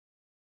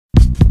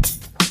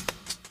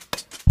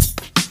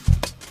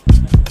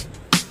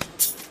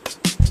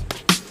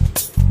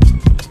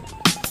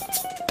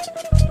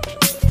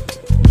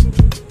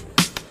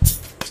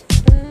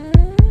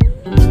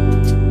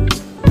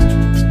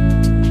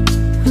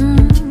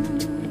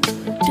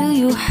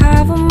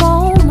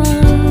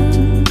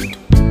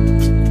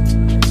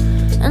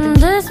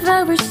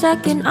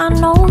second, I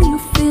know you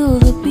feel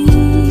the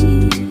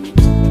beat.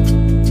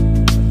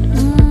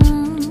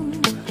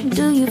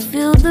 Do you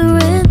feel the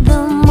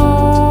rhythm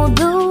all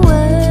the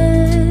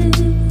way?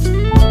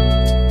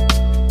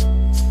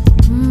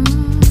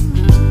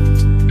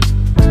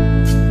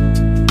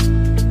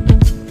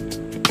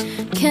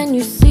 Can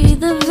you see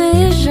the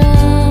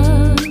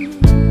vision?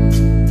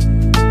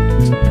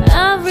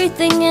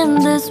 Everything in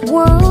this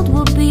world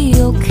will be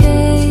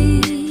okay.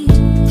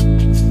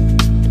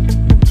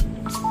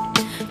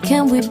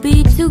 Can we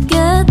be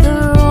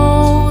together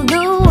all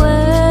the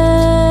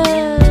way?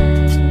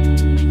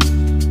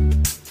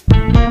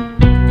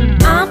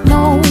 I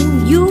know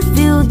you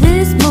feel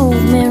this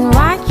movement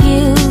right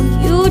here.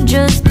 You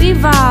just be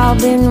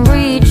vibing,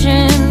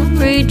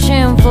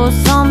 reaching for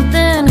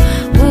something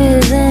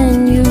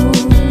within you.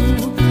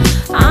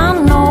 I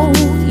know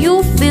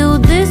you feel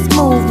this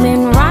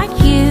movement right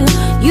here.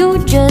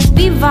 You just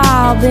be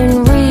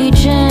vibing,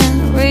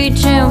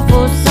 reaching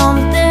for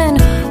something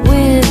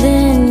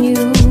within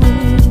you.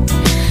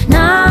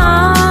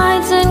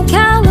 Nights in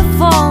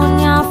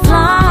California,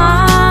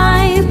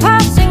 fly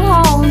passing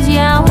homes,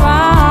 yeah,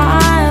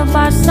 right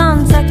by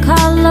sunset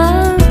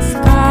colored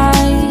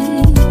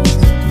skies.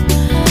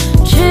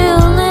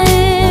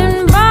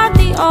 Chilling by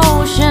the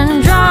ocean,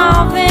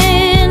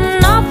 driving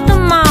up the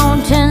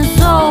mountain,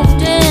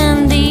 soaked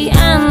in the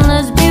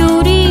endless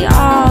beauty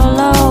all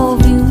of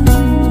you.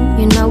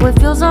 You know it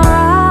feels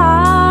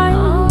alright,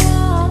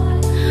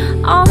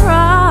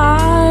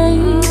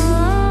 alright,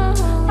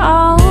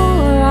 alright.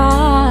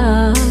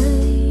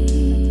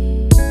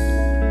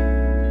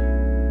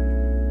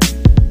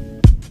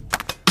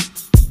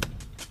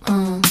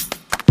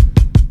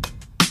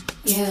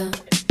 Yeah.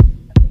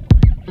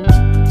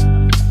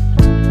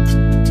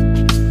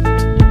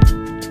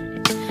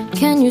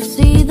 Can you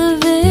see the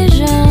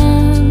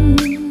vision?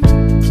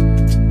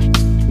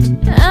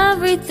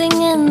 Everything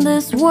in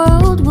this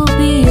world will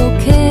be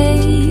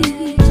okay.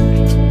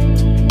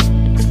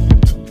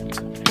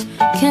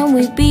 Can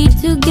we be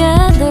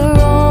together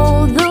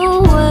all the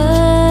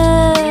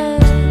way?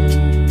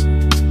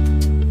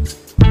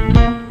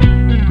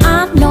 I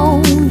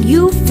know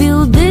you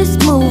feel this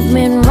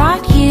movement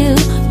right here.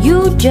 You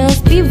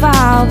just be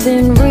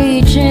vibing,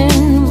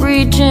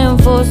 reaching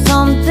for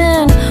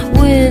something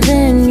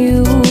within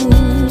you.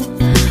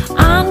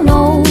 I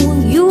know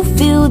you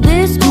feel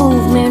this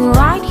movement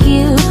right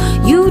here.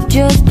 You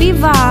just be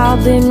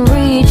vibing,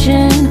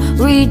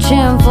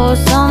 reaching for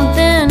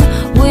something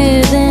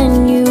within